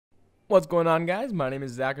What's going on, guys? My name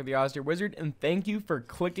is Zach of the Austere Wizard, and thank you for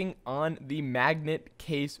clicking on the magnet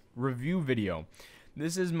case review video.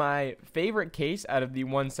 This is my favorite case out of the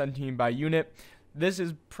 117 by unit. This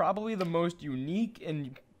is probably the most unique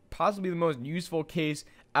and possibly the most useful case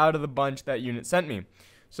out of the bunch that unit sent me.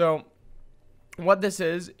 So what this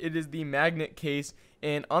is, it is the magnet case,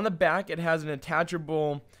 and on the back it has an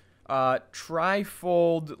attachable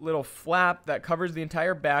tri-fold little flap that covers the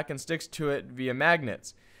entire back and sticks to it via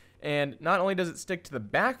magnets. And not only does it stick to the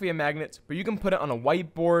back via magnets, but you can put it on a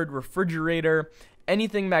whiteboard, refrigerator,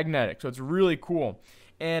 anything magnetic. So it's really cool.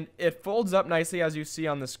 And it folds up nicely, as you see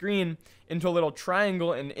on the screen, into a little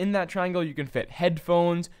triangle. And in that triangle, you can fit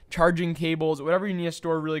headphones, charging cables, whatever you need to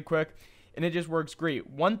store really quick. And it just works great.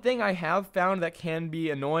 One thing I have found that can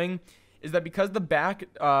be annoying is that because the back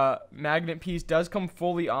magnet piece does come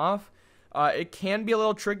fully off, it can be a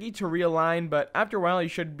little tricky to realign. But after a while, you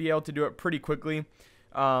should be able to do it pretty quickly.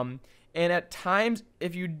 And at times,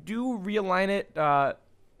 if you do realign it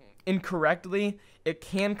incorrectly, it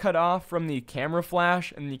can cut off from the camera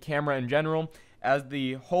flash and the camera in general, as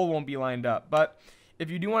the hole won't be lined up. But if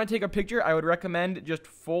you do want to take a picture, I would recommend just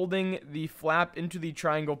folding the flap into the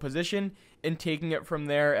triangle position and taking it from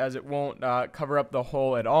there, as it won't cover up the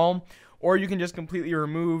hole at all. Or you can just completely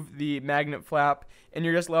remove the magnet flap and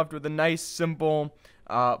you're just left with a nice, simple,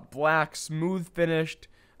 black, smooth finished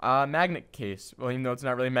magnet case. Well, even though it's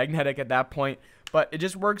not really magnetic at that point, but it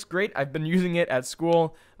just works great. I've been using it at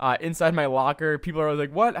school, inside my locker. People are always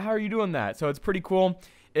like, what? How are you doing that? So it's pretty cool.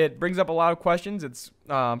 It brings up a lot of questions. It's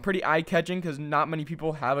pretty eye-catching because not many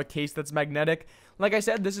people have a case that's magnetic. Like I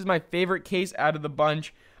said, this is my favorite case out of the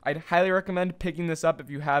bunch. I'd highly recommend picking this up if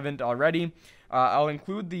you haven't already. I'll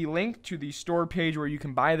include the link to the store page where you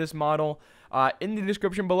can buy this model in the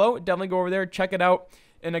description below. Definitely go over there, check it out.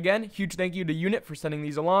 And again, huge thank you to Unit for sending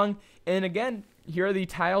these along. And again, here are the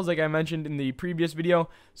tiles like I mentioned in the previous video.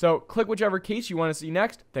 So click whichever case you want to see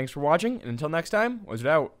next. Thanks for watching, and until next time, Wizard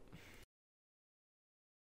out.